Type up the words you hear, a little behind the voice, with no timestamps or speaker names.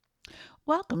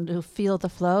Welcome to Feel the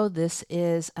Flow. This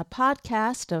is a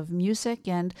podcast of music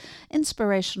and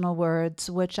inspirational words,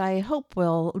 which I hope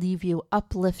will leave you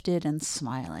uplifted and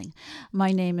smiling.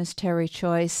 My name is Terry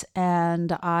Choyce,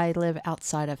 and I live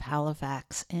outside of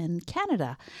Halifax in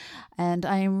Canada. And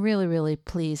I am really, really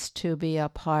pleased to be a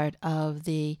part of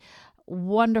the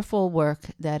wonderful work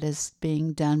that is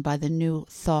being done by the New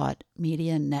Thought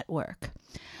Media Network.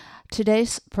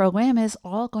 Today's program is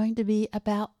all going to be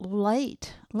about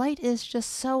light. Light is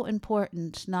just so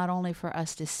important, not only for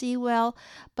us to see well,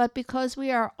 but because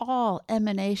we are all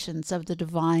emanations of the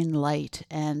divine light.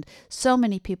 And so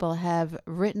many people have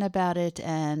written about it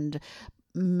and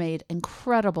made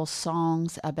incredible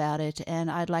songs about it,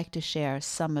 and I'd like to share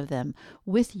some of them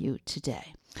with you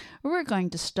today. We're going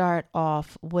to start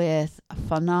off with a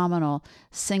phenomenal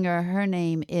singer. Her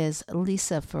name is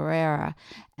Lisa Ferreira,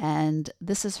 and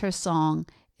this is her song.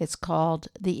 It's called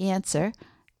The Answer.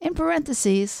 In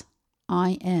parentheses,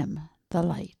 I am the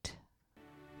light.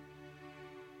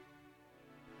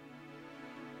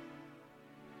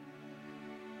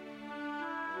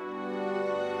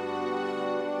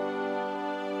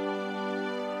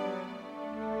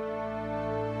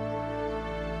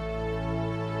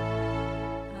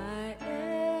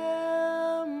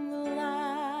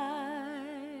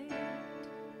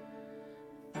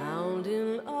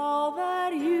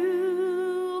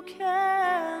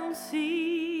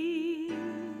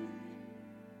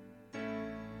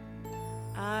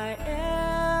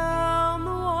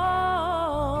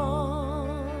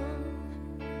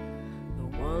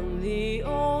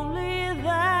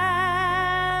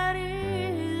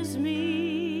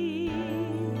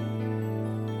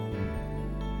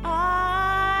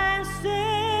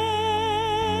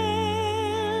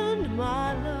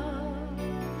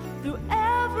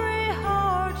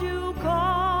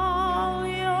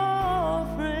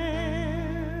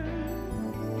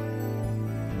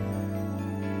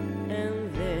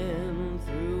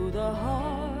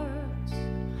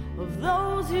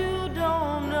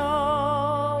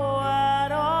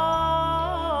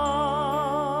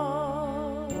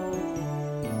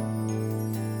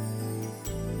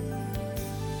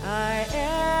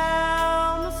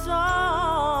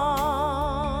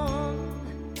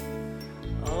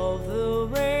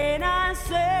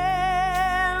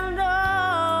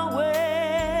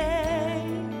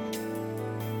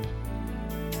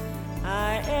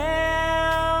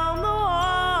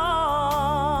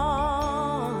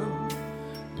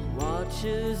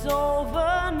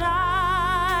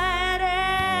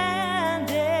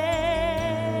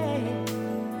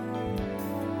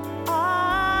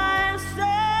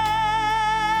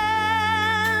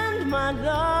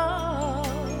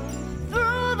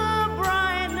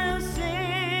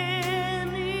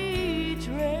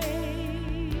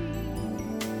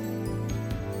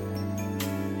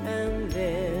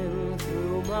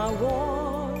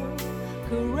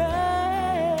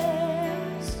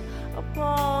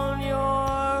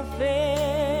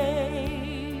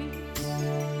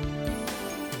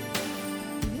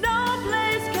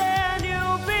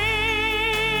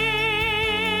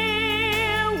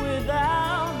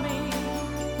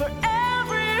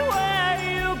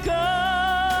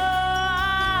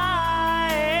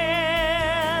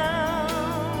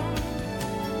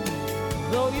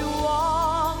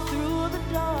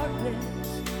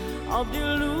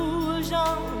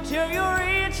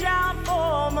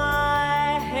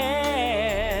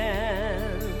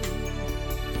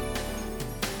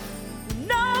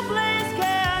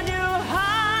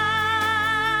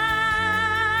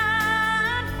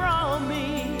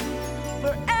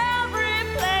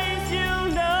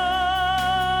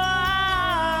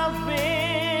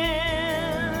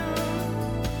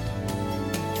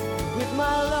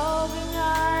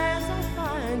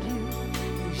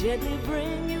 Gently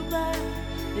bring you back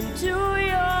into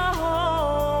your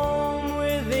home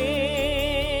within.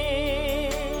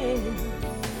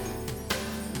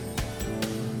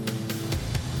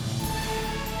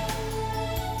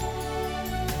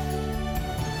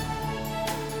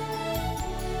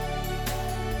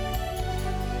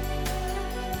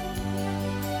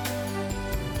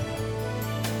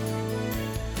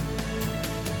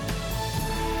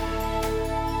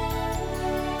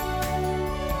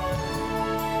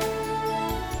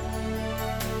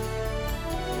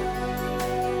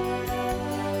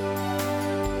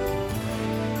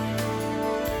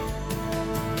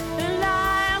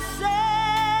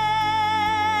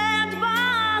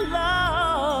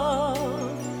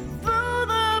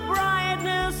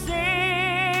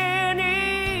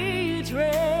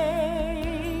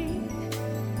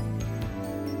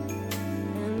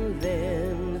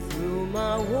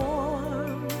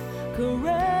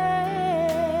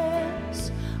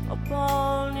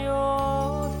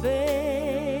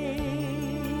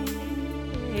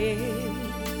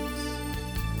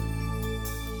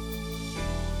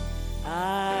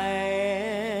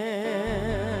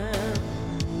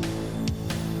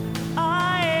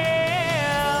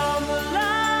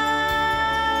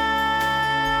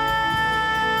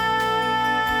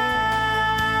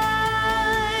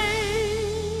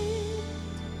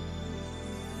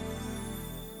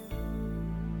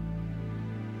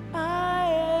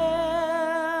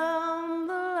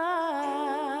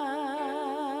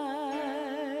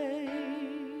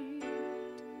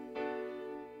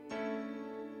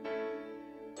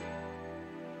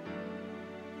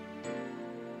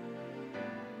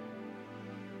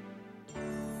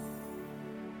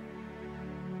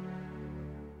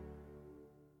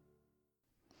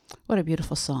 What a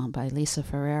beautiful song by Lisa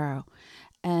Ferrero.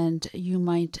 And you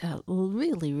might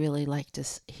really, really like to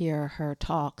hear her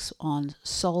talks on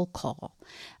Soul Call.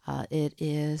 It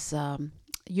is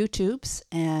YouTube's,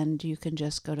 and you can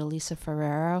just go to Lisa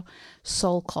Ferrero,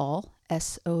 Soul Call,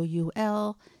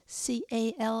 SOULCALL,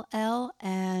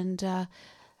 and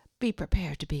be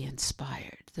prepared to be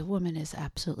inspired. The woman is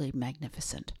absolutely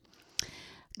magnificent.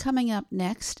 Coming up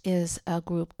next is a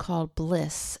group called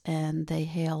Bliss, and they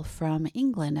hail from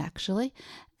England, actually.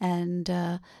 And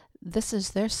this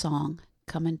is their song,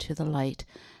 Come Into the Light.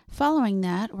 Following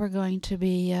that, we're going to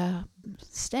be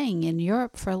staying in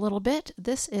Europe for a little bit.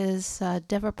 This is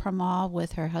Deva Premal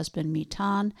with her husband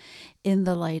Mitan, In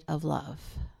the Light of Love.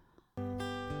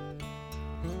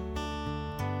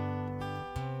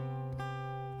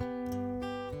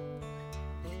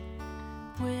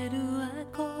 Where do I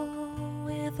go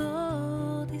with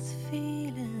all these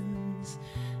feelings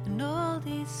and all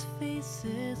these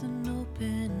faces and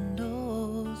open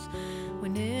doors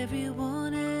when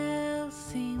everyone else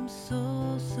seems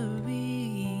so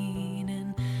serene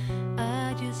and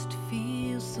I just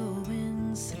feel so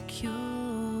insecure?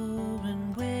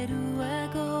 And where do I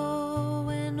go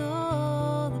when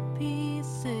all the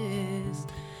pieces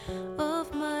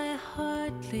of my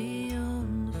heart lay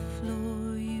on the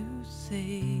floor? You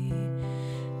say,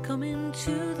 come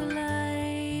into the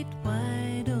light,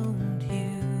 why don't you?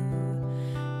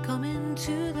 Come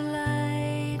into the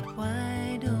light,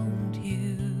 why don't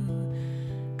you?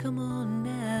 Come on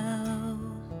now,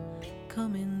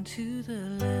 come into the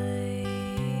light.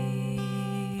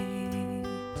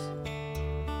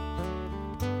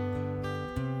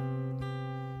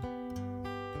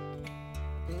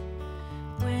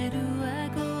 Where do I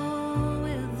go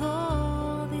with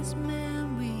all these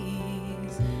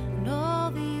memories and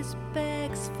all these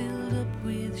bags filled up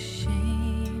with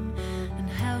shame? And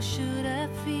how should I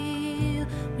feel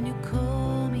when you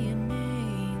call me an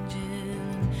angel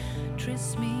and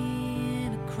dress me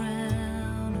in a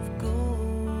crown of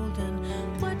gold? And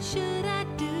what should I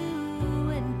do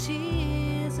when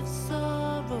tears of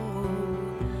sorrow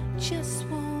just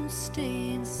won't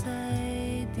stay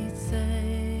inside these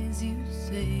eyes? You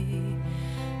say,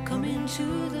 come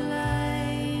into the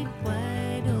light,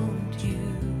 why don't you?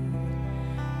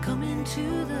 Come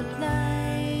into the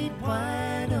light,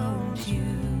 why don't you?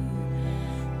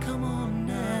 Come on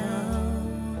now,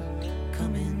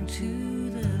 come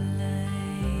into the light.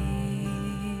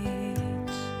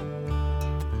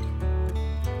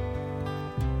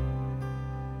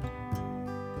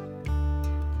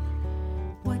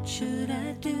 What should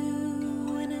I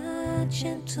do when a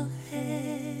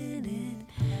gentle-headed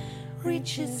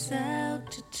reaches out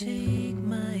to take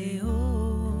my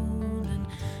own? And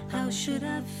how should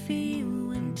I feel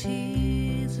when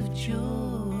tears of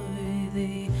joy,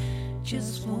 they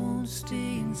just won't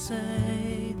stay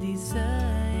inside these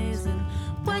eyes? And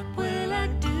what will I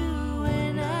do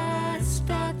when I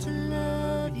start to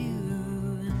love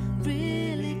you and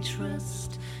really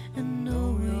trust and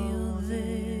know you're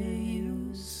there?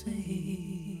 You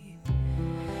say,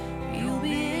 you'll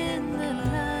be in the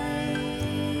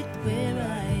light where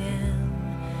I am.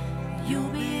 You'll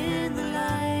be in the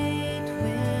light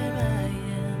where I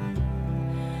am.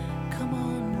 Come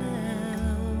on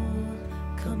now,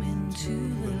 come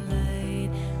into the light.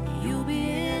 You'll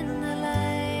be in the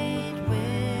light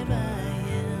where I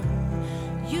am.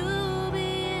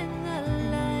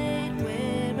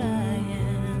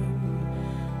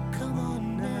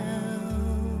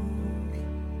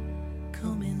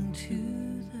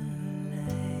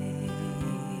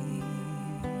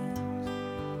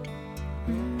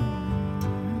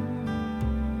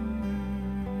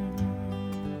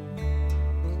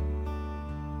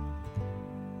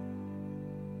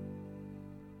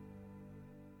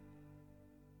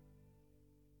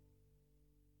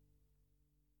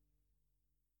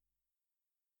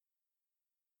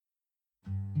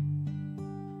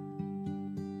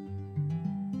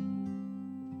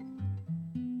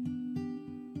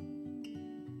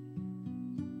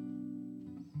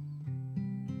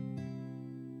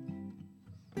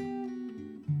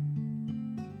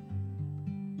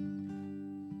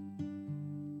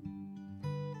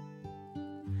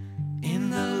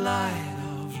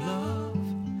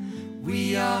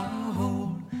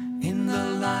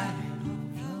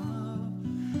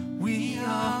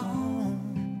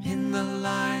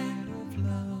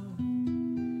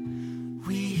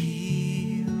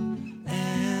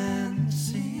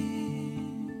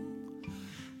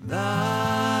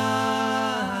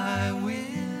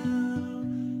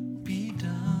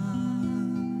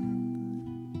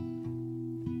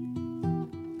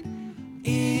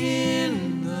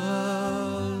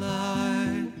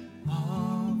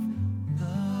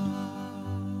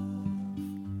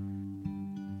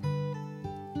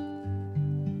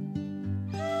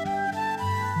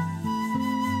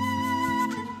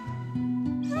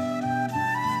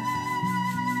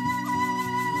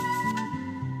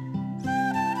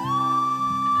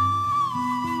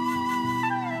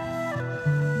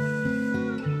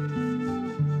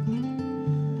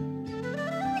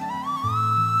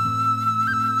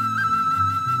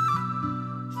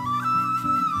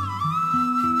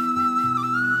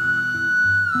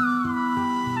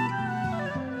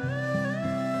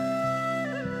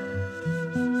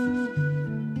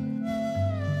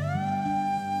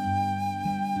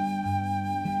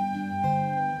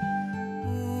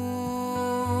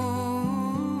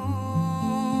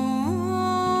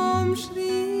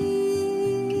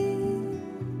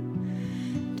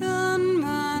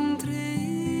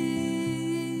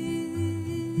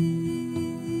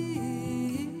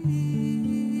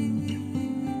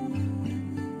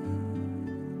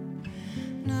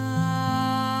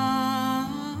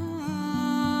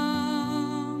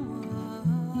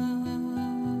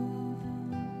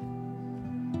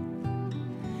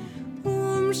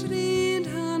 In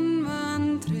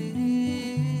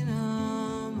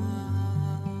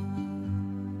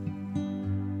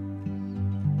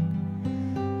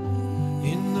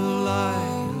the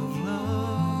light of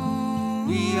love,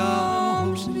 we are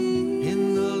home.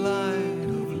 In the light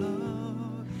of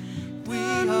love, we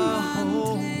are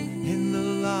home. In the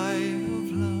light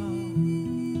of love,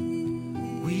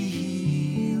 we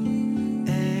heal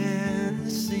and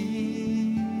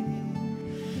sing.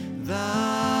 Thy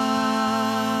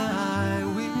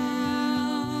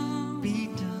will be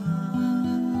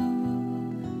done.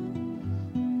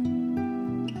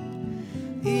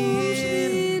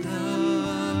 In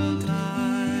the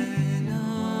light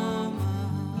of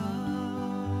love.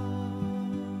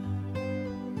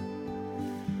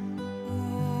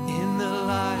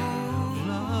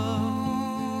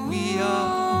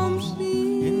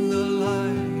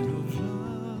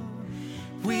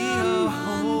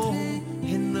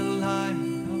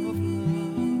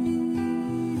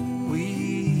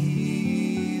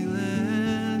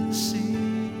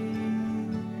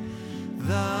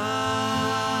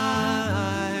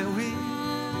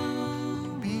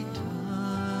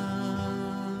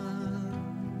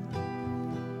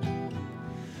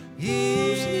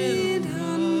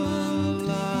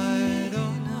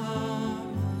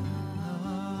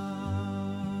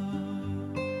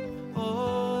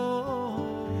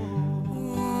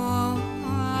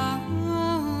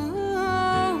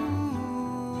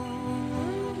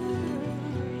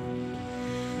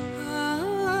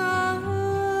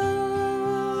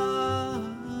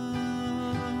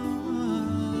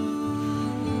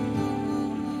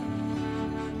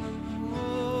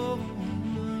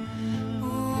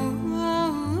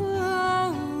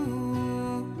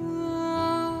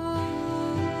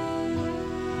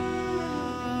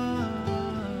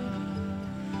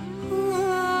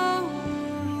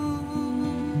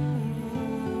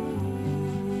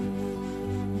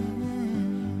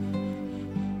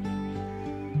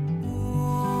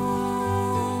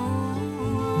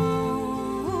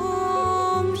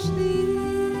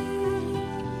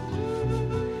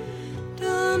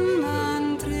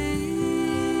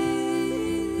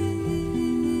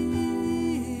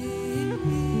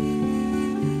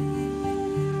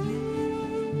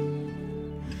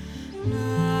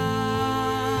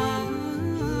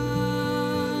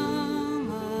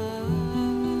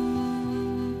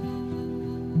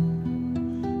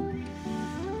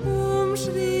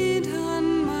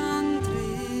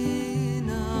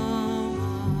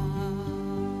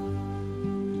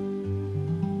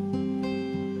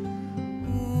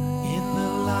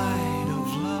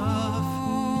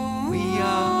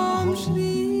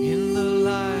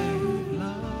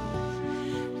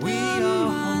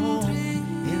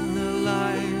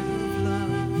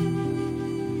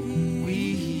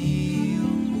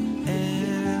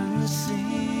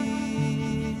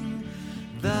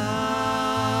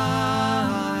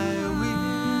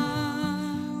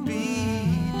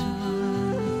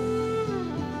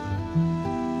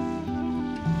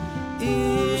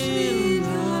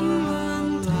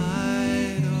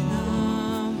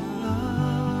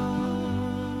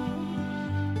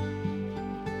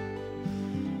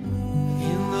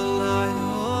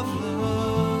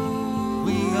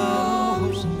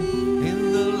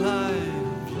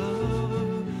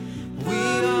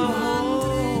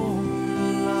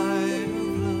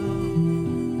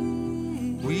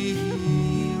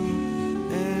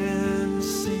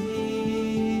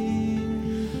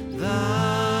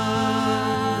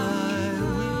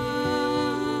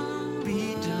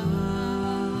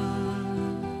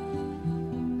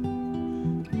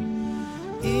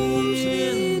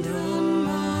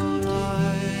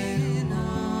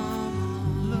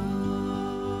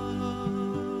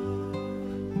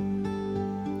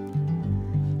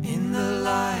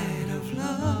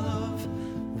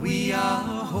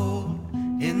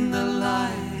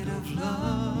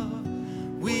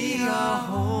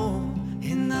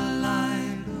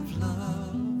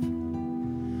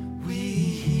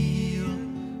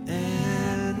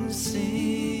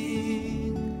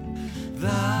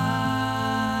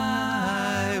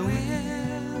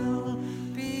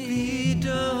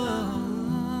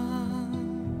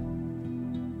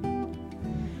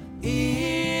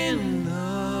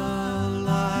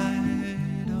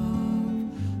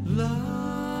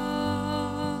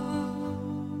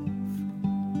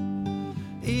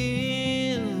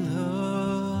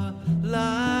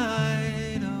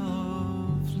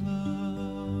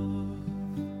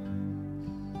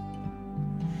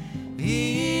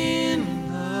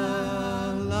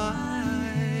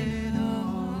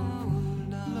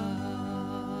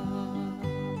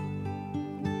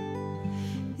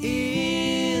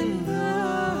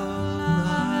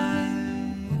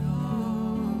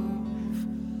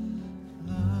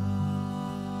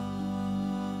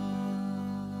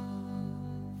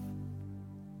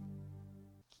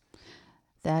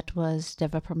 That was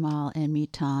Deva Pramal and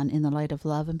Mitan in the Light of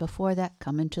Love, and before that,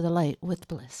 Come Into the Light with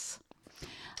Bliss.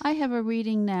 I have a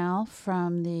reading now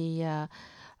from the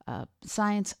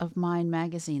Science of Mind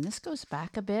magazine. This goes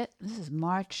back a bit. This is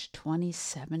March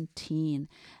 2017,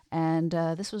 and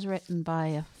this was written by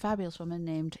a fabulous woman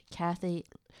named Kathy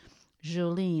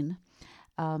Julien,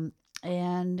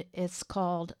 and it's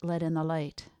called Let in the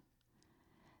Light.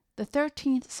 The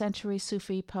 13th century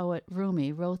Sufi poet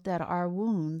Rumi wrote that our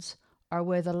wounds are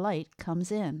where the light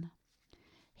comes in.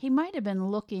 He might have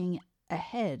been looking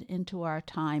ahead into our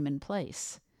time and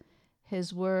place.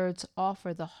 His words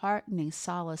offer the heartening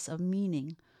solace of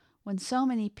meaning when so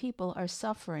many people are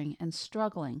suffering and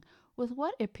struggling with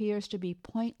what appears to be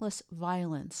pointless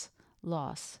violence,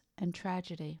 loss, and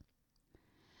tragedy.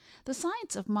 The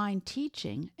Science of Mind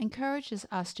teaching encourages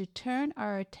us to turn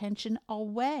our attention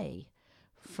away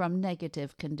from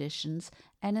negative conditions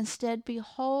and instead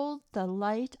behold the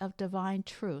light of divine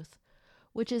truth,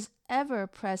 which is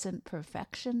ever-present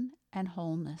perfection and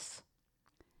wholeness.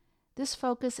 This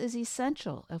focus is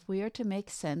essential if we are to make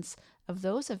sense of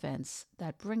those events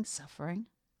that bring suffering.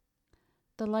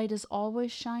 The light is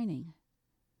always shining.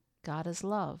 God is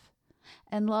love,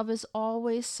 and love is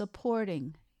always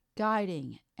supporting,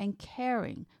 guiding, and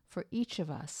caring for each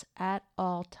of us at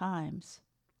all times.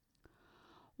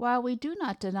 While we do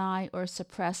not deny or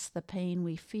suppress the pain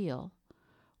we feel,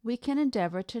 we can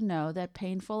endeavor to know that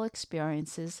painful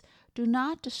experiences do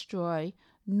not destroy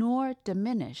nor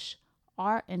diminish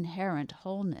our inherent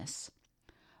wholeness,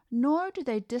 nor do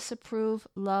they disapprove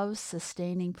love's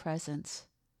sustaining presence.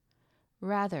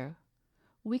 Rather,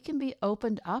 we can be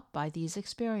opened up by these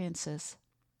experiences.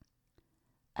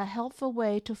 A helpful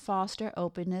way to foster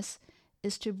openness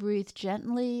is to breathe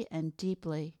gently and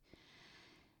deeply,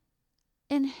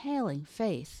 inhaling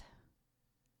faith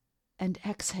and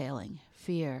exhaling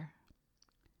fear.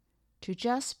 To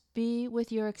just be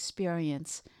with your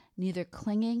experience, neither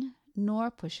clinging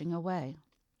nor pushing away.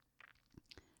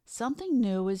 Something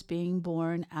new is being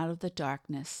born out of the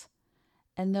darkness,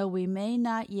 and though we may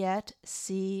not yet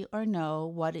see or know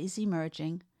what is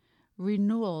emerging,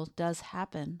 renewal does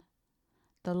happen.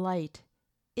 The light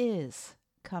is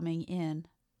coming in.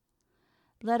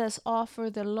 Let us offer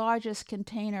the largest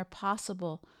container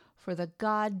possible for the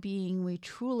God being we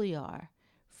truly are,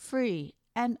 free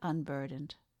and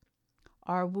unburdened.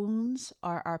 Our wounds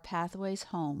are our pathways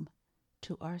home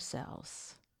to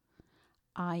ourselves.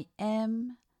 I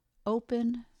am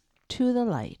open to the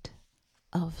light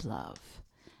of love.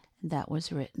 That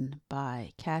was written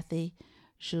by Kathy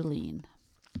Julien.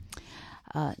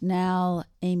 Now,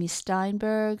 Amy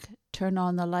Steinberg, Turn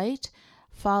on the Light,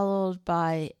 followed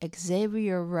by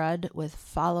Xavier Rudd with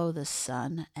Follow the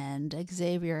Sun, and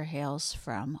Xavier hails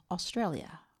from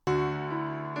Australia.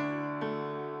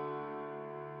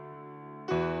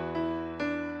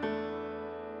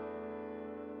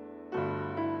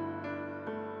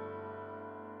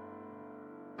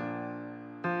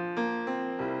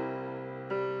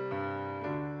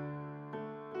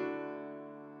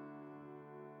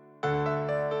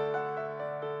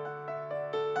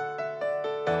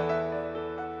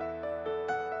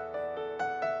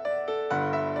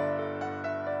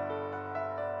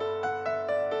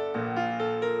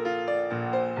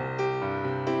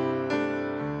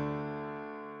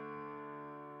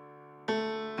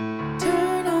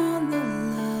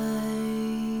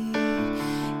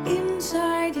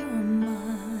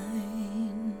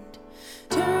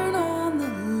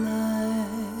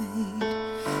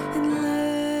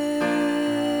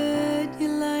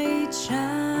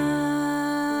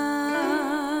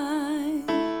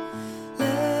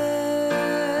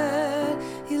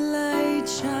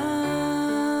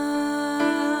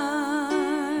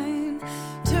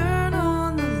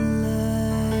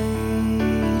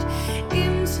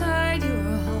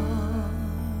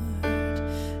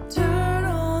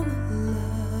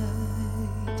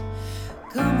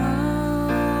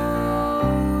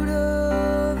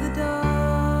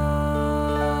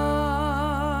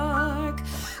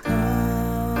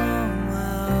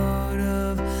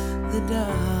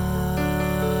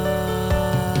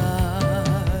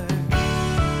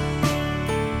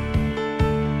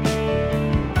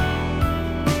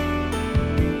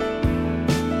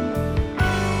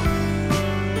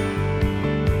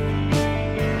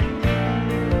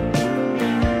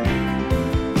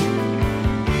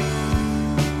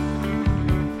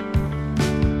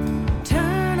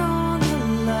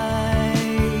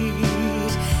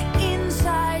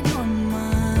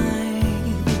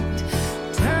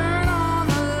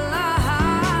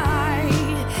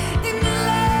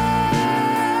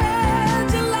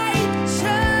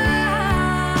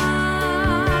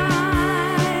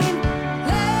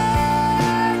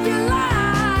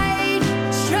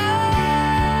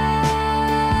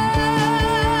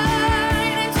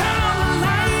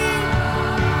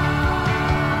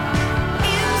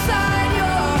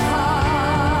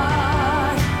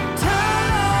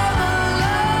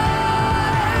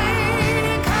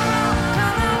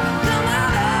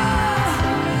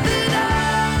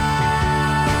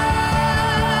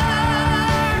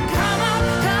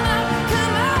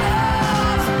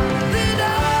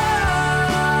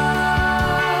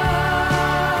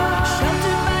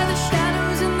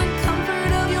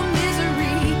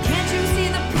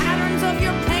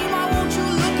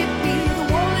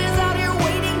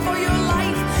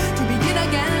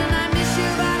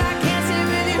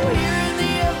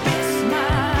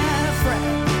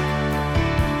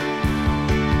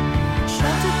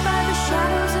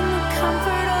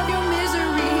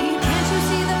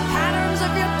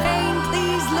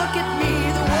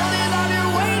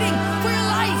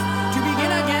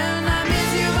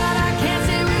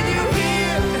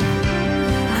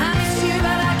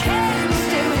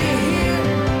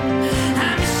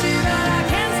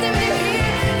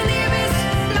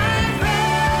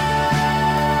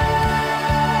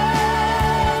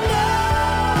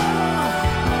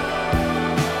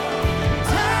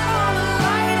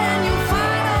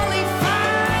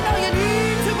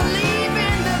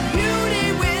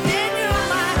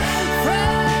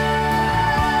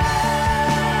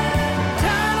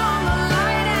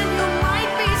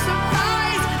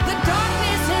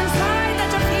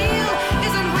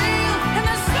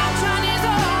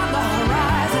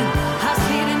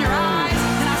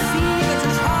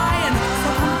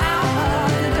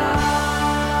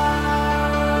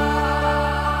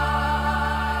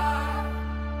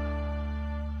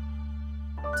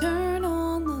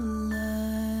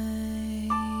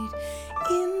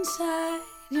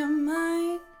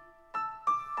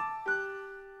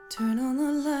 Turn on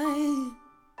the light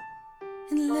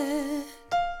and let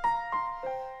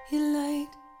your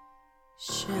light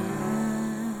shine.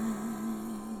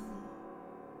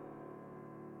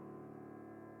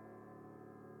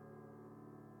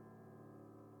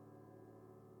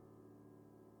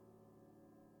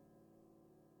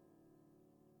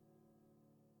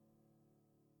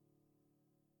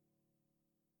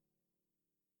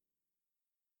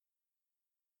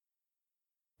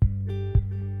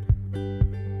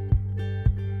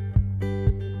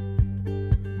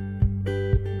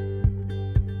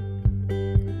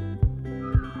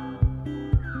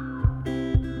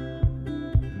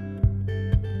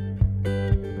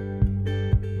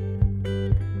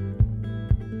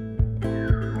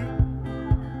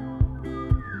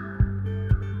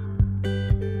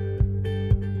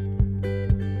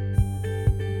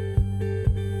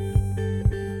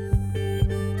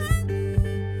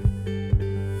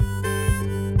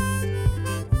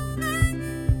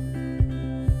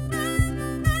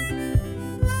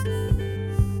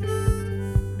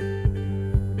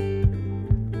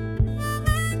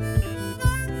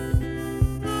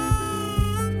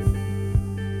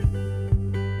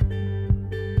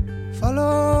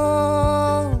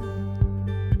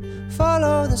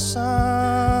 Follow the sun,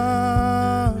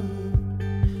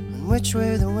 and which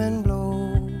way the wind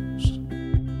blows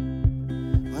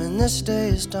when this day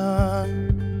is done.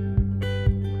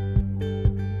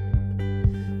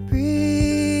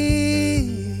 Breathe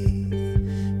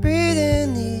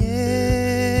in the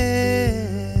air,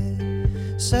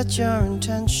 set your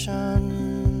intentions,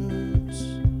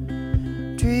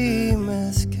 dream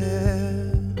with care.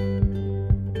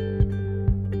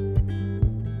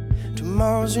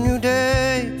 Tomorrow's a new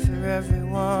day for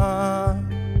everyone,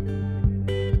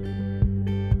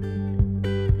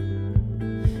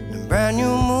 a brand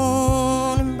new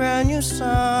moon and brand new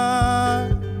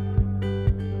sun.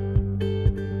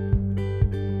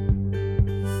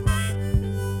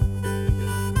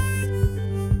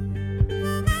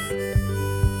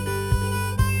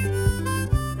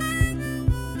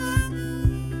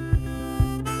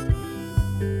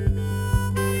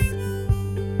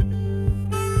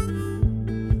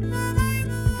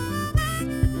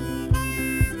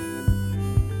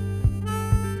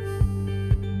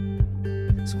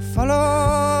 So follow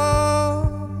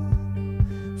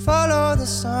the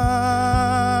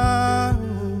sun,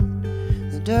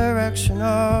 the direction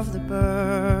of the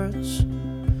birds,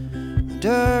 the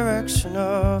direction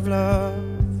of love.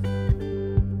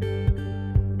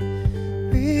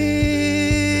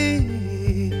 Breathe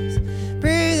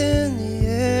in the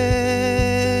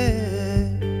air,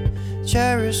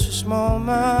 cherish this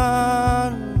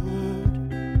moment,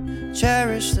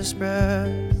 cherish this breath.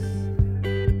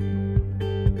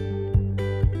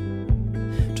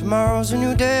 Tomorrow's a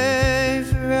new day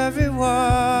for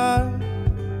everyone,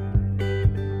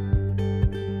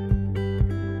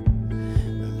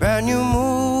 a brand new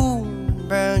moon, a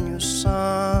brand new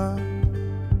sun.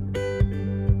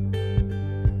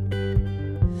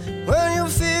 When you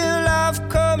feel life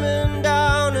coming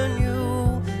down on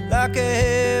you like a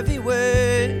heavy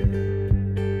weight,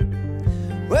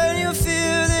 when you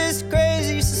feel this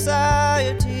crazy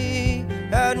society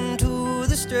adding to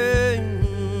the strain,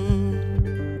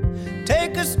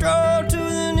 take a stroll to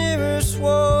the nearest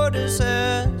water's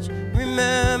edge.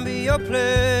 Remember your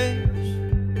place.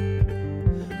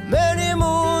 Many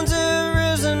moons have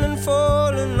risen and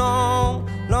fallen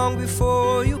long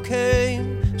before you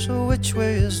came. So which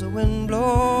way is the wind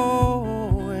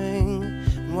blowing?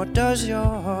 And what does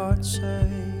your heart say?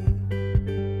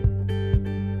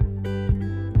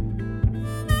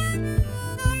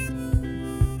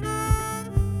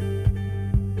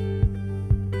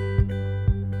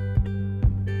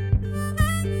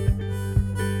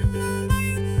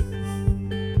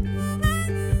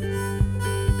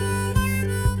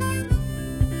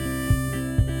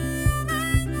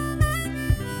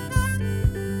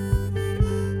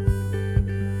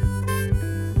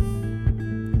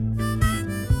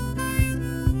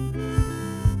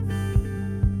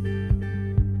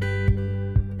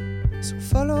 So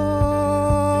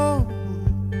follow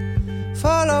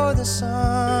the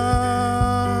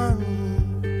sun,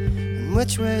 and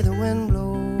which way the wind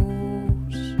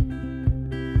blows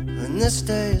when this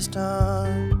day is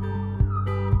done.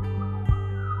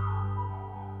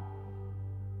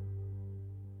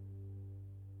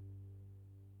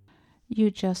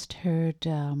 You just heard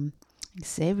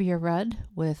Xavier Rudd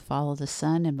with Follow the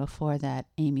Sun, and before that,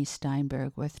 Amy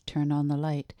Steinberg with Turn on the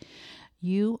Light.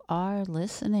 You are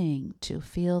listening to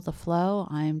Feel the Flow.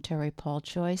 I'm Terry Paul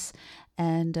Choyce,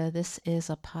 and this is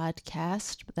a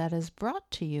podcast that is brought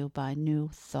to you by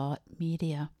New Thought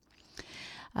Media.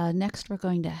 Next, we're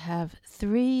going to have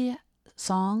three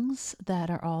songs that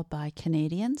are all by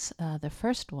Canadians. The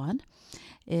first one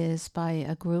is by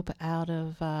a group out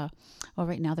of,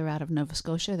 right now they're out of Nova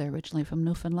Scotia. They're originally from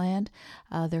Newfoundland.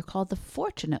 They're called the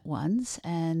Fortunate Ones,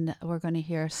 and we're going to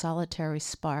hear Solitary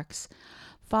Sparks,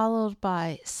 followed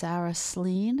by Sarah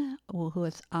Sleen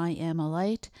with I Am a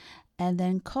Light, and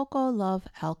then Coco Love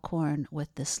Alcorn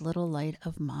with This Little Light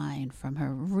of Mine from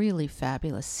her really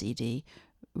fabulous CD,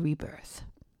 Rebirth.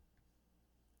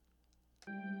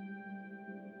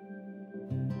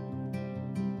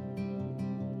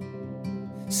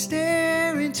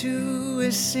 Stare into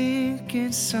a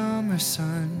sinking summer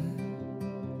sun.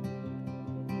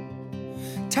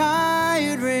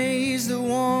 Tired rays, the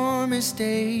warmest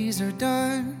days are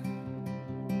done.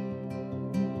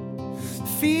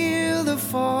 Feel the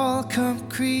fall come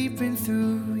creeping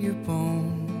through your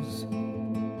bones.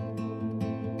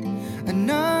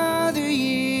 Another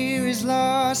year is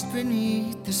lost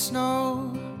beneath the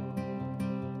snow.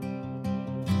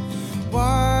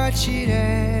 Watch it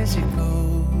as it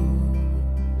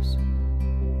goes.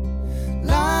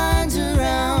 Lines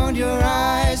around your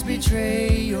eyes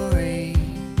betray your age.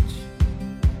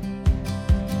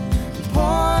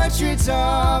 Portraits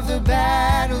of the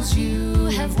battles you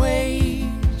have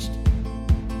waged.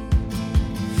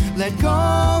 Let go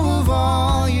of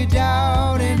all your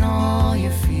doubt and all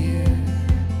your fear.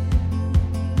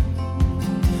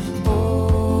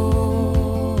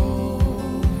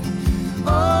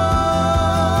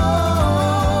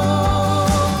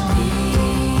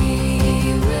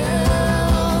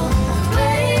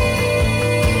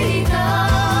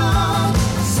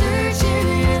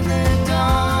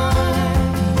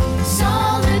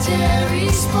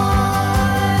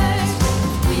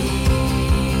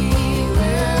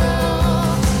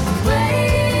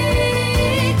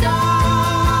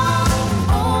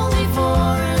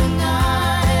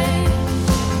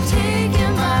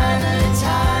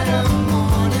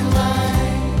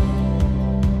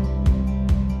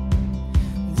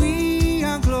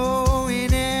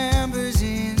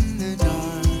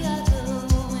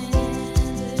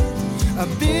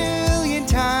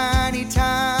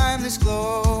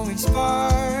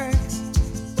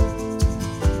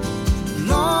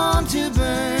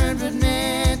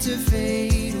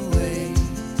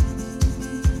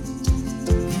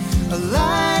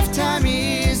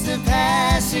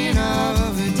 Wake up.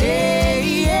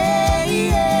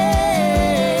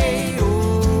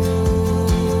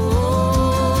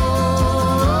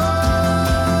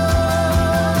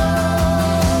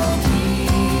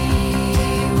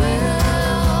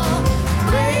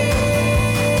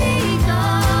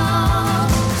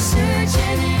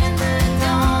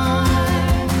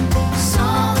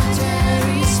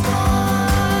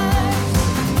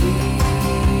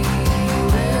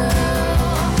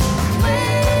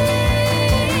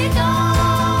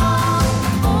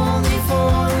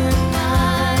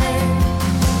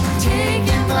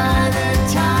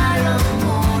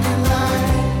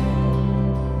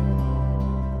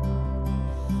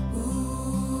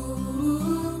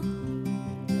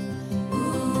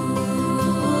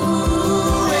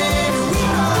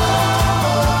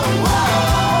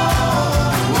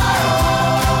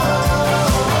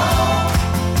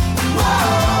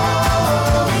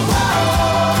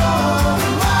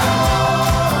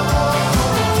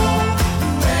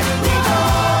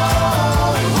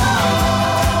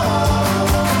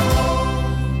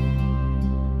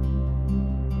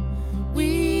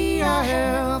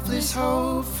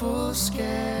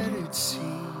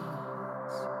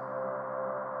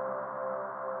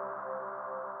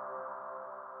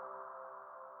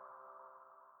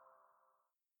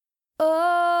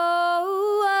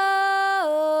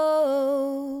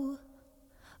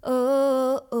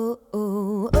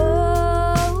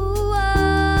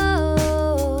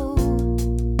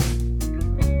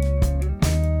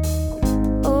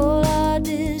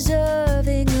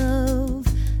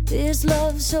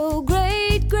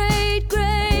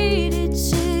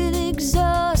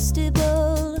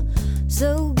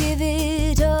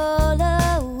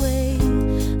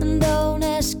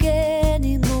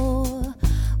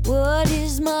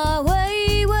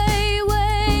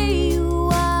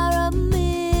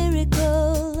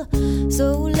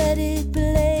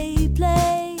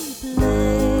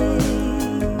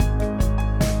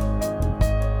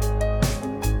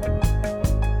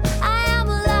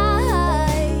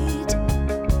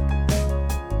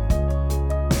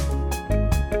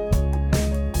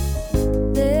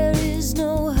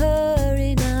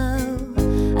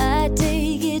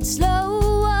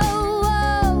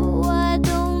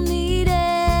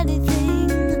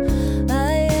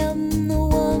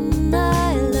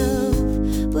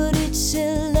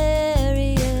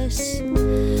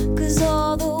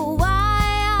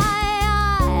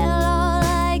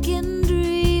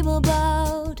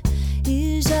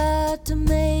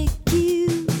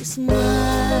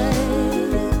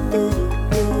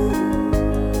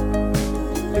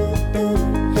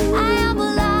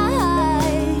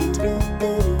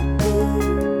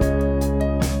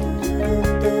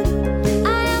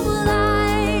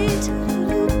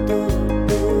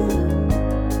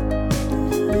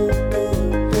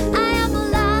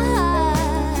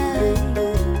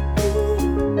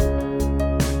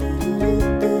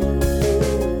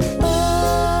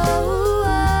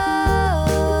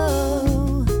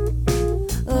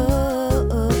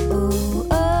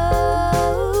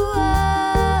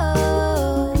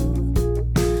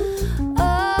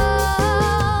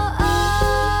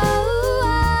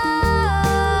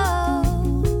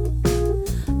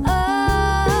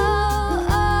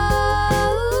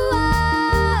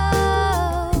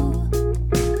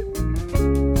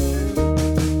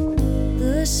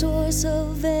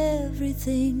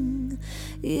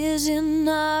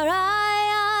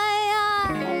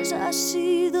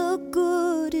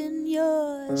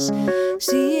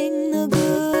 seeing the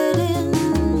good in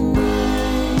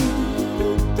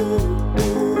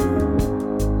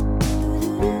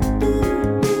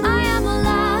I am a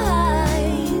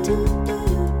light.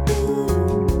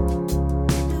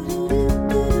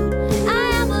 I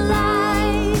am a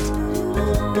light.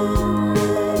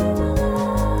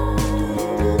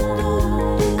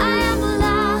 I am a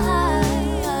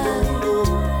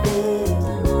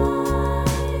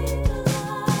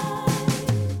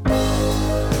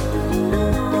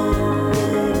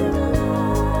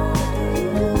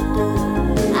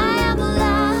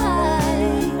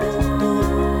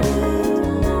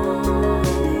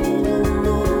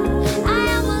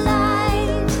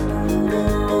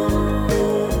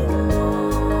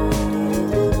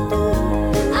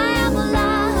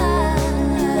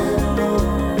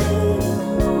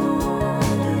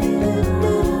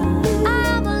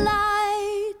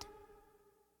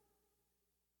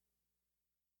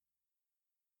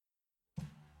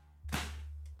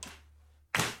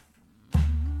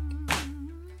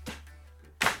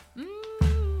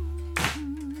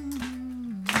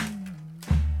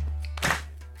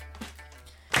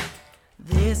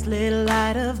This little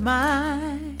light of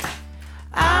mine,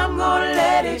 I'm gonna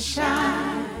let it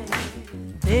shine.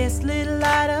 This little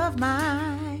light of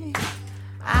mine,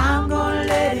 I'm gonna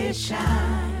let it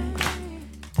shine.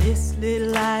 This little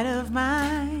light of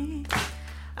mine,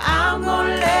 I'm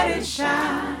gonna let it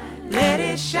shine. Let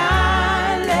it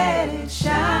shine, let it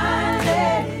shine,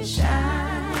 let it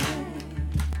shine.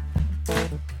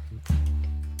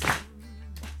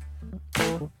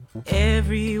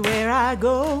 Everywhere I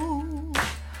go,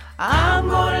 I'm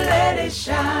gonna let it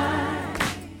shine.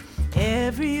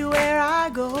 Everywhere I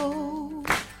go,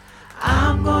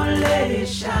 I'm gonna let it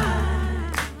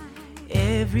shine.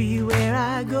 Everywhere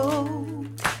I go,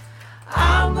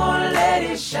 I'm gonna let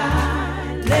it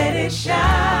shine. Let it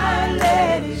shine,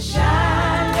 let it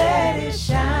shine, let it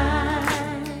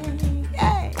shine.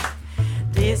 Hey.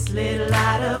 This little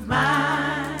light of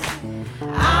mine,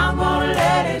 I'm gonna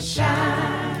let it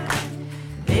shine.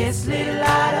 This little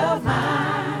light of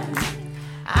mine,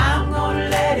 I'm gonna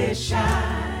let it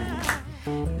shine.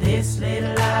 This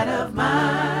little light of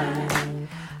mine,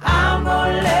 I'm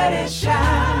gonna let it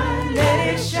shine.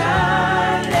 Let it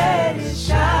shine, let it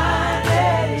shine,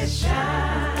 let it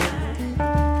shine.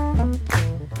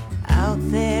 Out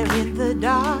there in the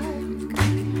dark,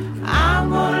 I'm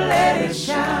gonna let it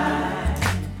shine.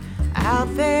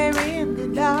 Out there in the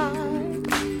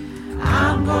dark,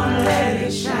 I'm gonna let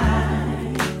it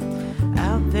shine.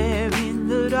 Out there in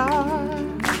the dark,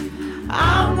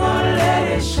 I'm gonna let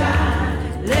it shine.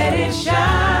 Let it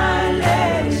shine,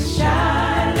 let it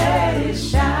shine, let it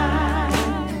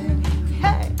shine.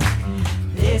 Hey,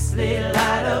 this little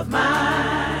light of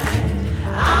mine,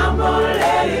 I'm gonna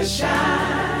let it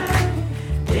shine.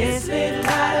 This little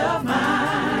light of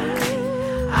mine,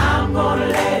 I'm gonna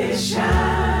let it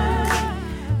shine.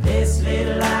 This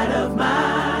little light of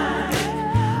mine,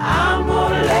 I'm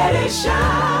gonna let it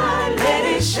shine. Let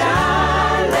it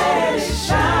shine, let it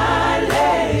shine,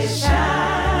 let it shine.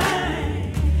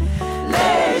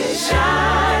 Let it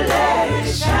shine, let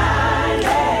it shine,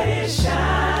 let it shine.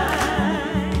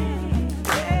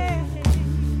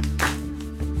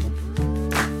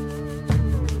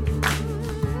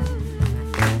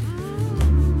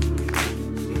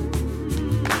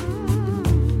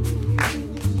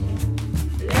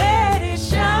 Let it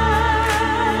shine,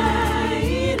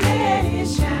 let it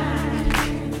shine.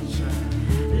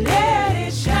 Let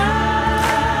it shine,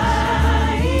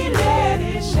 let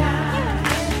it shine.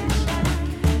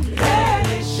 Let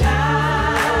it shine, let it shine.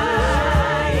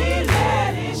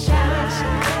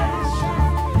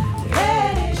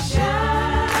 Let it shine, let it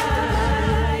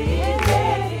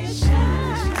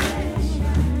shine.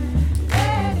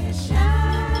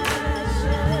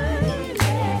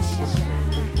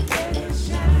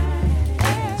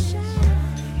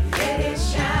 Let it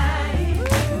shine,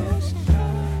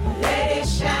 let it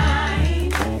shine.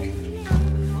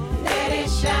 Let it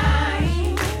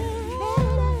shine,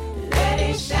 let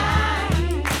it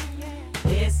shine.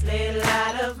 This little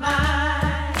light of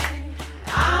mine,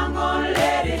 I'm gonna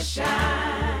let it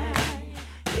shine.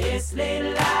 This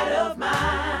little light of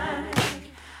mine,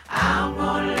 I'm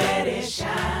gonna let it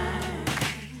shine.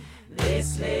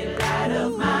 This little light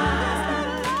of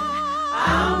mine,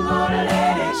 I'm gonna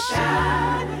let it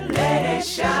shine. Let it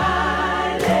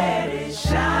shine, let it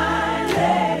shine,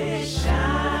 let it shine.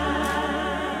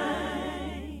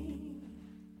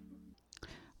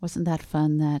 Wasn't that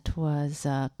fun? That was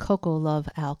Coco Love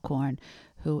Alcorn,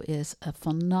 who is a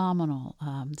phenomenal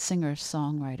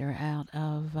singer-songwriter out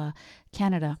of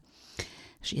Canada.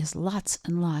 She has lots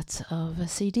and lots of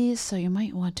CDs, so you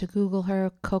might want to Google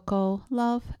her, Coco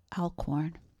Love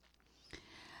Alcorn.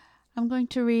 I'm going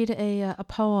to read a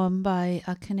poem by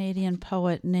a Canadian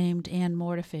poet named Anne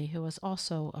Mortifee, who is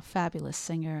also a fabulous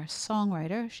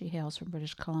singer-songwriter. She hails from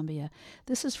British Columbia.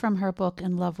 This is from her book,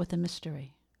 In Love with a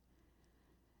Mystery.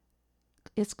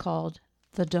 It's called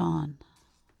The Dawn.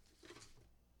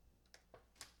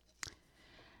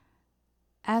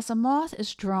 As a moth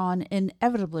is drawn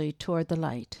inevitably toward the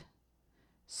light,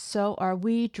 so are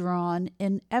we drawn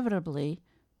inevitably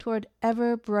toward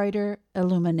ever brighter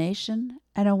illumination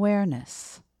and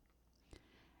awareness.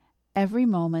 Every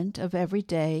moment of every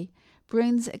day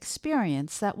brings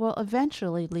experience that will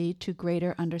eventually lead to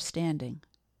greater understanding.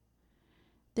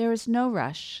 There is no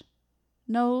rush,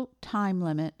 no time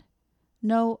limit,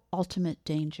 no ultimate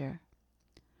danger.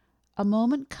 A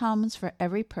moment comes for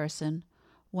every person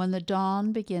when the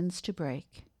dawn begins to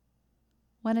break.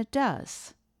 When it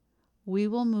does, we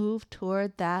will move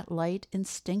toward that light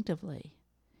instinctively.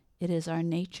 It is our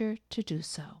nature to do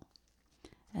so.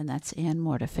 And that's Anne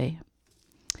Mortifee.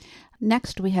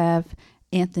 Next, we have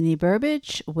Anthony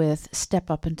Burbidge with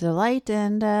Step Up into the Light,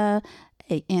 and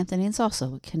Anthony is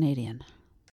also a Canadian.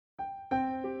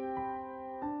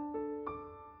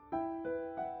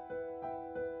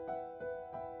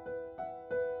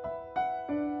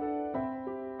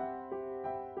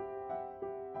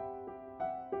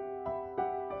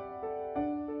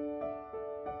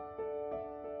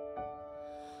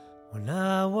 When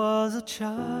I was a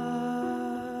child,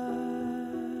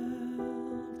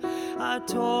 I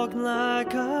talked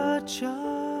like a child,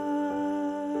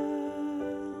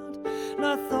 and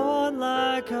I thought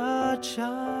like a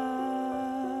child,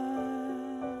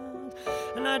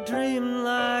 and I dreamed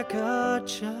like a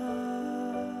child.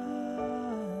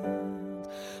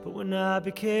 But when I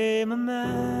became a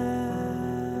man,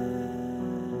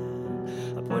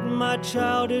 I put my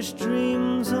childish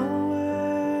dreams away.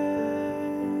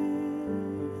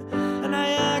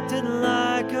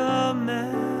 Like a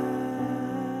man,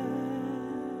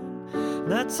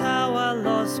 that's how I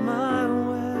lost my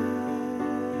way.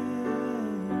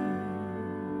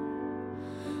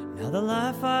 Now the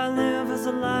life I live is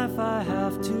a life I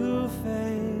have to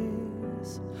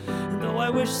face, and though I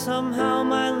wish somehow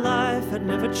my life had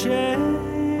never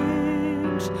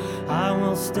changed, I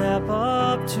will step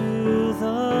up to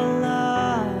the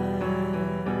light,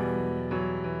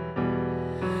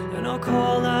 and I'll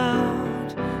call out,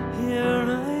 here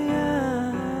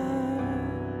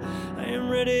I am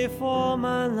ready for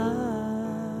my life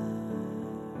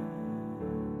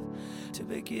to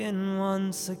begin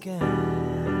once again.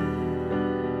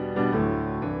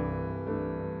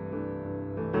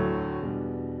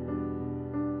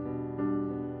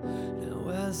 Now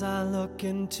as I look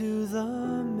into the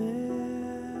mirror,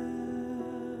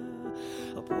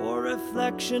 a poor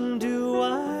reflection do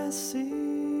I see.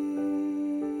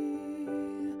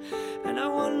 And I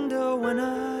wonder when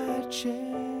I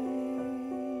changed,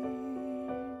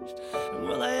 and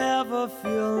will I ever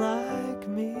feel like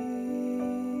me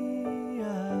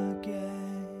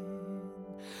again?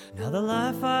 Now the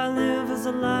life I live is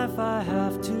a life I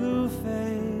have to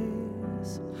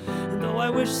face, and though I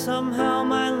wish somehow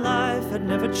my life had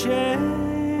never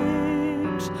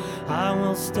changed, I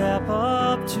will step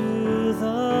up to the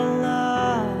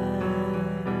light,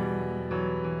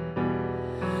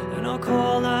 and I'll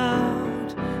call out,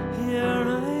 here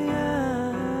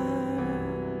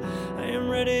I am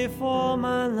ready for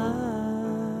my life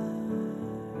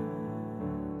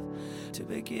to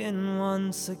begin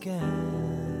once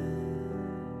again.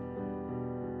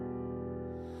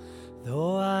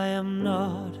 Though I am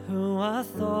not who I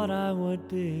thought I would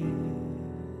be,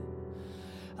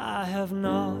 I have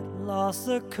not lost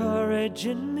the courage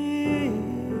in me,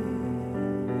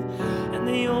 and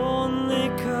the only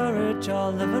courage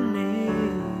I'll ever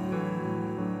need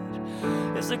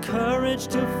is the courage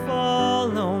to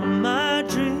follow my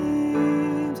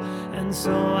dreams. And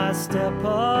so I step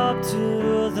up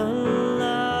to the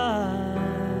light,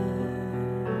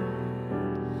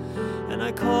 and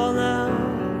I call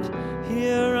out,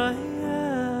 here I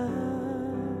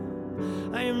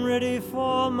am ready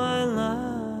for my life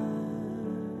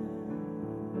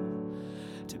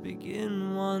to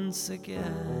begin once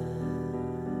again.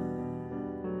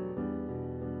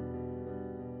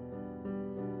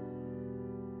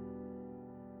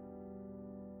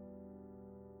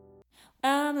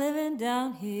 I'm living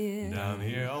down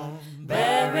here on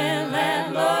barren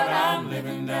land, Lord, I'm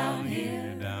living down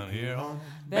here on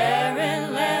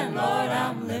barren land, Lord,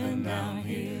 I'm living down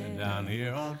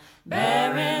here on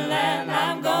barren land.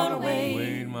 I'm gonna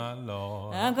wait, my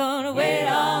Lord. I'm gonna wait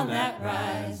on that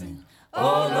rising,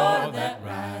 oh Lord, that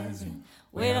rising.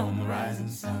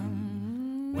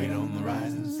 wait on the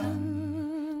rising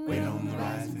sun, wait on the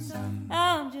rising sun.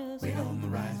 I'm just wait on the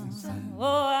rising sun.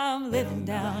 Oh, I'm living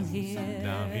down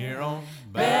here on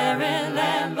barren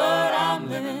land, Lord, I'm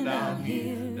living down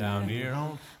here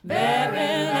on barren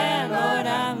land, Lord,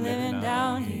 I'm living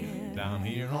down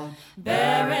here on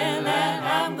barren land.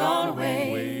 I'm gonna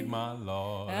wait, my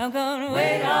Lord, I'm gonna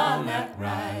wait on that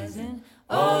rising.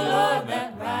 Oh Lord,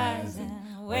 that rising.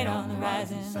 Wait on the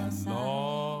rising sun,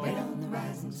 Lord. Wait on the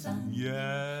rising sun.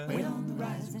 Yeah. Wait on the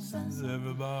rising sun.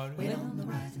 Everybody. Wait on the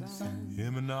rising sun.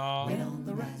 Him and I. Wait on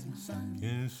the rising sun.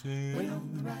 Can you sing? Wait on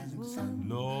the rising sun.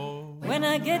 Lord. When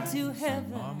I get to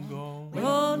heaven, I'm gone.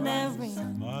 Roll that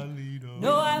ring. My leader.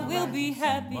 No, I will be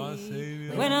happy. My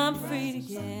Savior. When I'm freed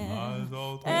again.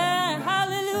 And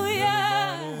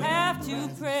hallelujah. Have to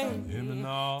pray. Him and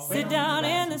I. Sit down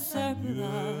in the circle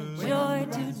of joy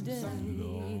today.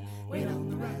 Wait on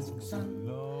the rising sun,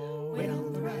 Lord. Wait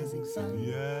on the rising sun,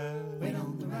 yeah. Wait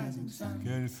on the rising sun.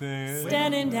 Can you sing it?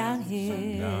 Standing down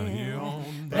here on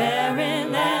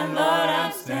barren land, Lord,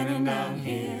 I'm standing down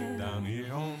here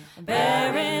on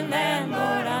barren land,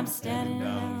 Lord, I'm standing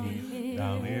down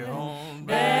here on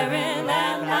barren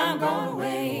land. I'm gonna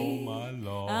wait, my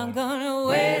Lord. I'm gonna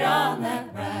wait on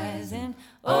that rising,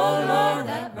 oh Lord,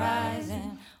 that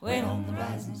rising. Wait on the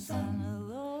rising sun,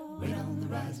 Lord. Wait on the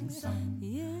rising sun,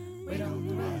 yeah. Wait on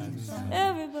the rising sun.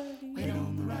 Everybody. Wait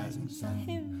on the rising sun.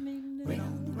 Hear me now. Wait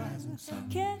on the rising sun.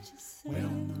 Can't you see? Wait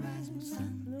on the rising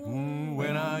sun.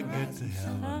 When I get to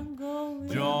heaven, I'm going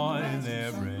join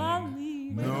their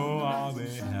brain. No, I'll be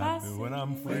happy when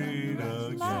I'm freed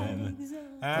again.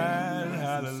 And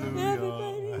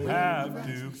hallelujah, I have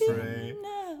to pray.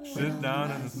 Sit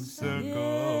down in the circle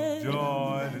of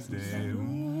joy today.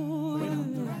 Wait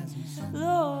on the rising sun.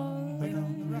 Lord. Wait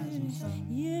on the rising sun.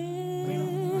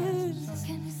 Yes.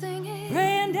 Can you sing it?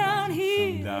 Praying down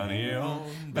here on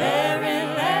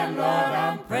barren land, Lord,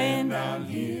 I'm praying down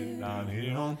here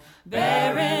on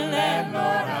barren land,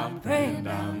 Lord, I'm praying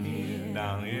down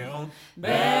here on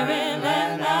barren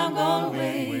land. I'm gonna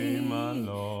wait, my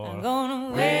Lord, I'm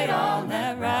gonna wait on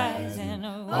that rising,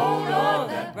 oh Lord,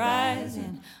 that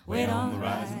rising. Wait on the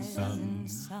rising sun,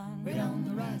 wait on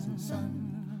the rising sun.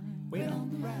 Wait on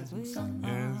the rising sun.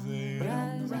 Wait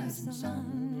on the rising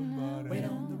sun. Wait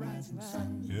on the rising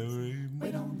sun.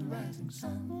 Wait on the rising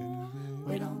sun.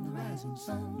 Wait on the rising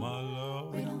sun. My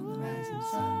Lord. Wait on the rising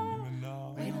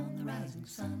sun. Wait on the rising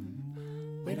sun.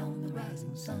 Wait on the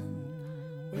rising sun.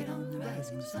 Wait on the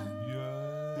rising sun.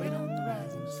 Wait on the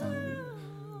rising sun.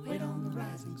 Wait on the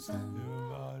rising sun.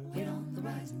 Wait on the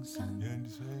rising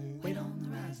sun. Wait on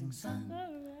the rising sun.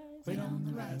 Wait on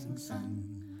the rising sun.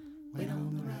 Wait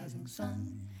on the rising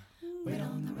sun. Wait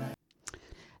on the rising.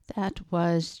 That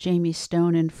was Jamie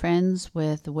Stone and Friends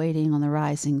with Waiting on the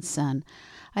Rising Sun.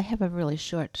 I have a really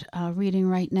short reading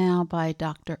right now by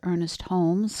Dr. Ernest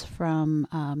Holmes from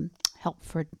Help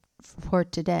for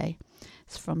Today.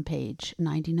 It's from page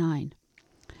 99.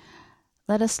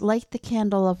 Let us light the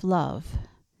candle of love,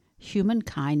 human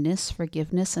kindness,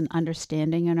 forgiveness, and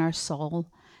understanding in our soul,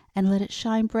 and let it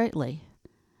shine brightly.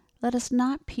 Let us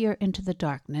not peer into the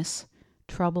darkness,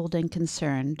 troubled and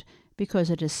concerned, because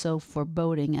it is so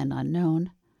foreboding and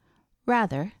unknown.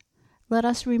 Rather, let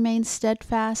us remain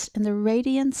steadfast in the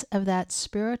radiance of that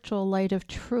spiritual light of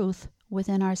truth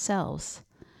within ourselves.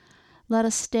 Let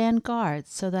us stand guard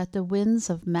so that the winds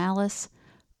of malice,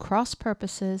 cross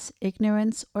purposes,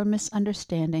 ignorance, or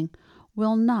misunderstanding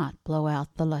will not blow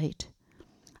out the light.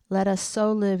 Let us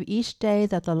so live each day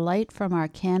that the light from our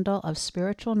candle of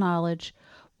spiritual knowledge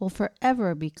will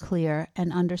forever be clear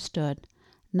and understood,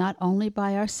 not only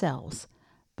by ourselves,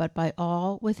 but by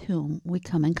all with whom we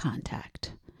come in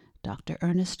contact. Dr.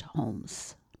 Ernest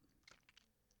Holmes.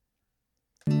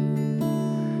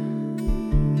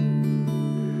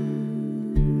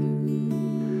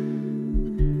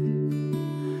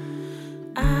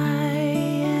 I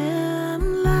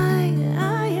am light,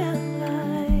 I am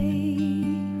light.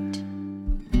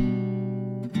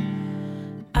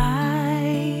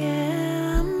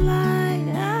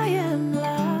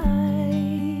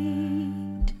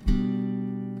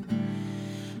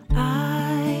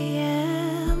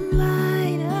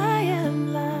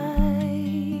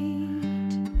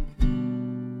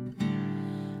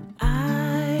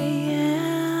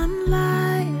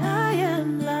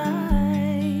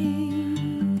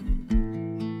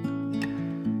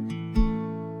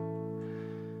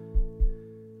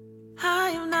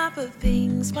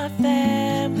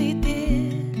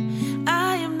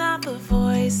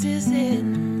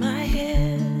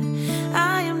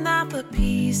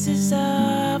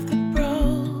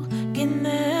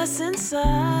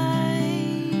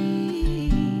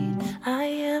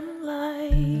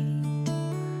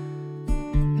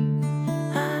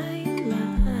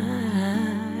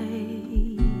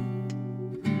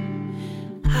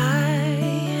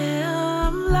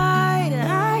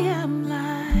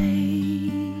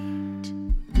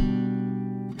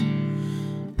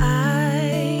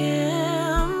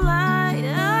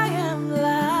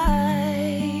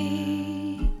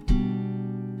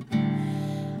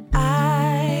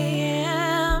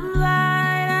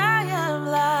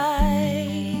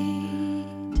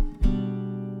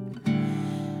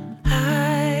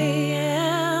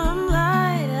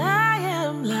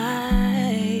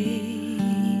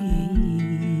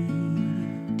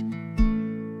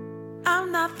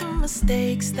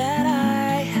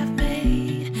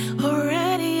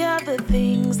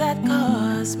 that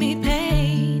cause me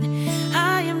pain.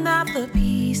 I am not the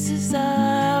pieces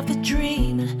of the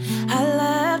dream I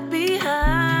left behind.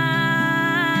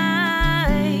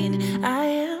 I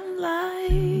am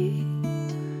light.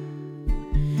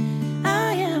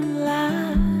 I am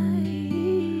light.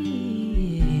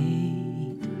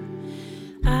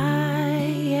 I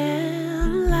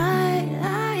am light.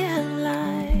 I am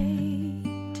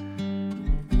light.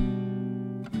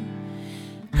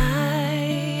 I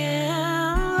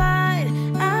am light.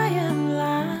 I am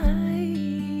light.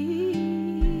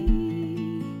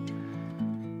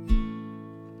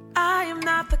 I am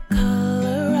not the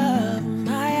color of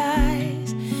my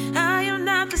eyes. I am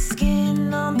not the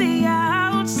skin on the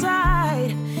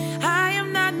outside. I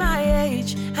am not my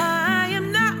age. I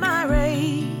am not my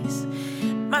race.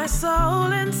 My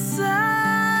soul inside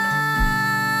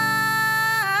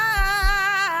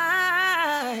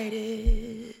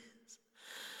is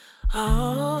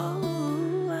all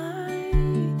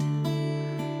light.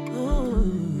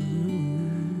 Ooh.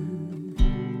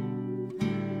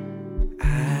 I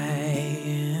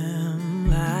am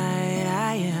light.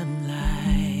 I am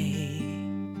light.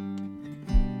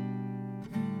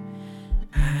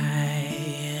 I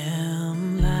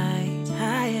am light.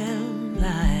 I am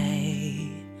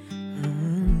light.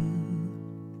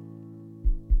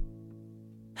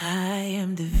 I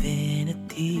am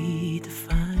divinity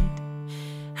defined.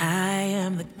 I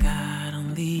am the God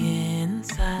on the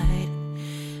inside.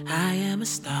 I am a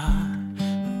star,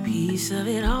 a piece of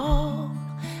it all.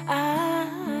 I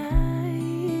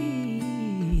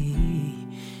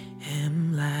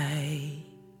am light.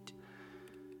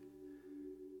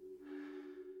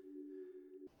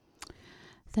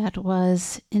 That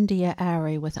was India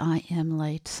Ari with I Am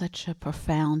Light, such a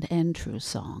profound and true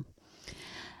song.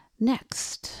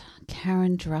 Next,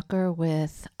 Karen Drucker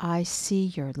with I See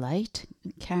Your Light.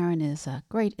 Karen is a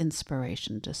great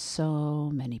inspiration to so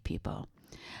many people.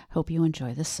 Hope you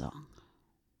enjoy this song.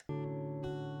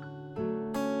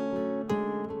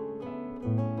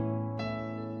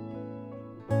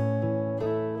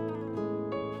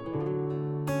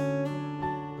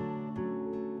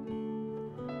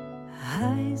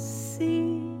 I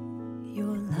see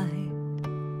your light.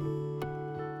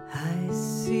 I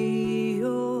see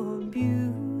your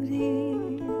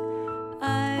beauty.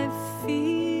 I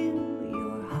feel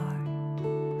your heart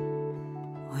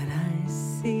when I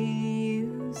see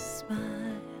you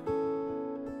smile.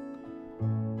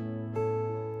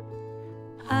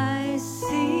 I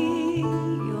see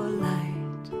your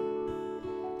light.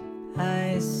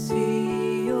 I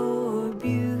see your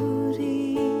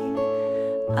beauty.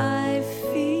 I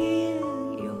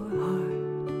feel your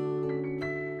heart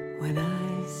when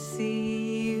I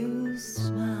see you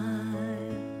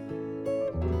smile.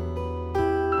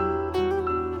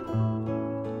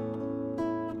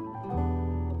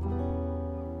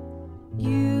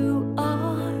 You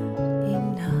are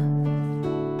enough.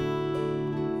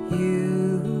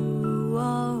 You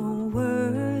are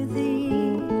worthy.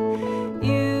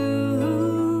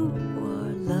 You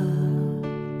are loved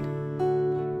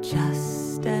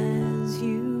just as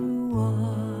you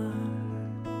are.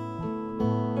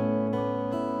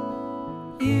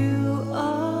 You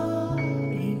are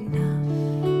enough.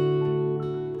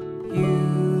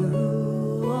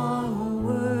 You are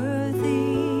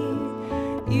worthy.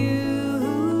 You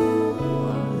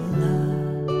are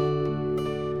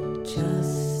loved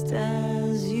just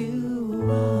as you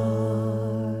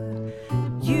are.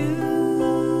 You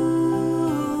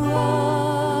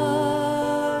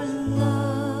are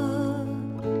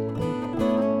loved.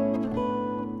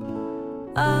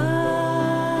 I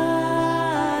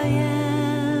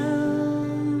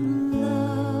am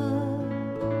loved.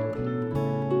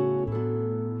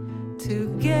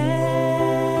 Together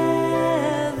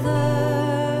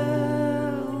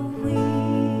we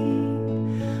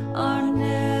are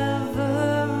never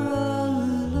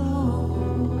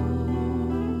alone.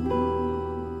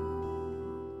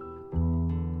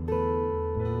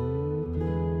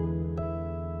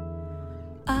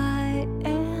 I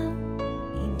am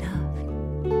enough.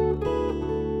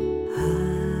 I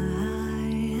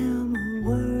am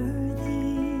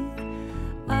worthy.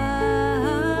 I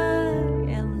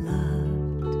am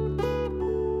loved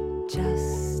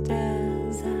just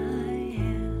as I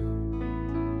am.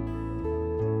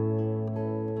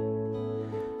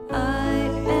 I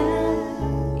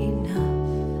am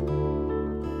enough.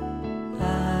 I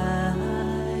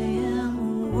am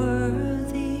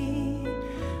worthy.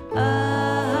 I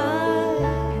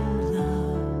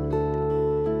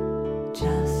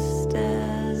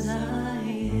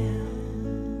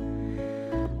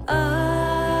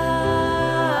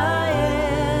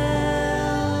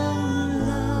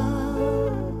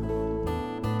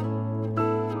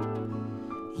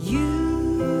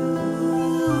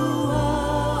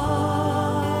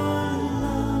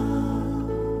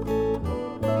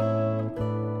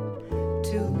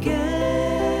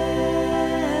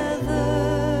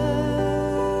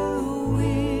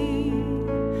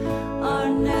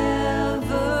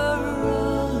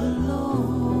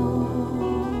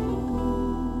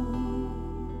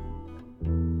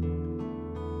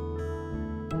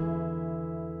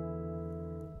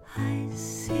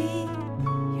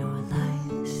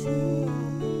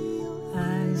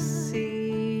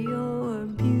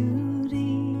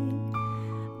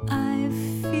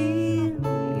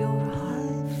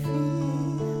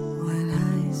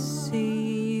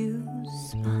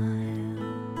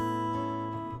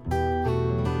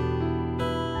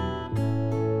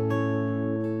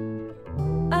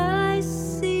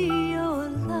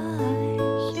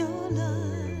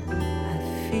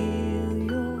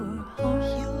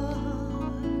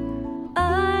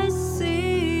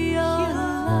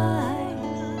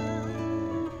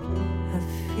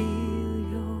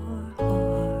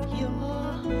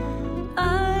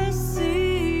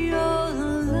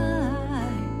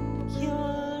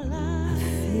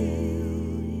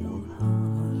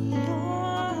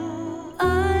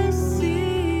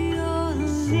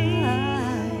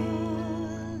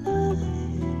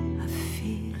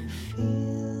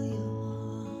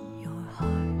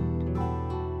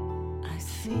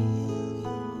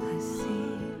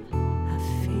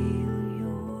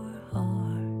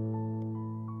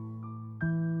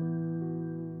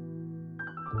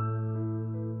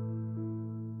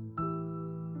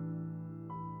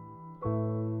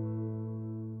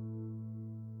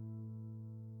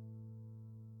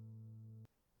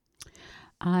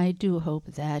I do hope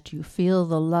that you feel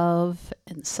the love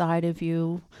inside of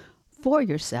you for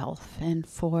yourself and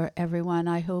for everyone.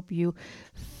 I hope you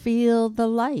feel the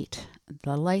light.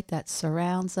 The light that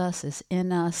surrounds us is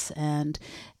in us and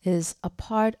is a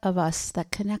part of us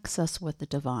that connects us with the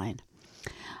divine.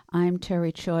 I'm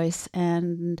Terry Choyce,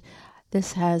 and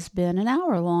this has been an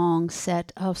hour-long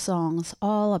set of songs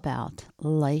all about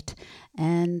light.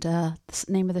 And the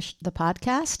name of the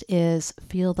podcast is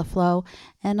Feel the Flow.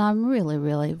 And I'm really,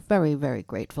 really very, very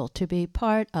grateful to be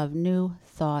part of New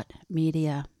Thought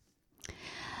Media.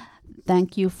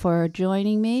 Thank you for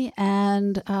joining me,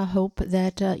 and I hope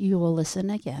that you will listen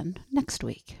again next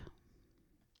week.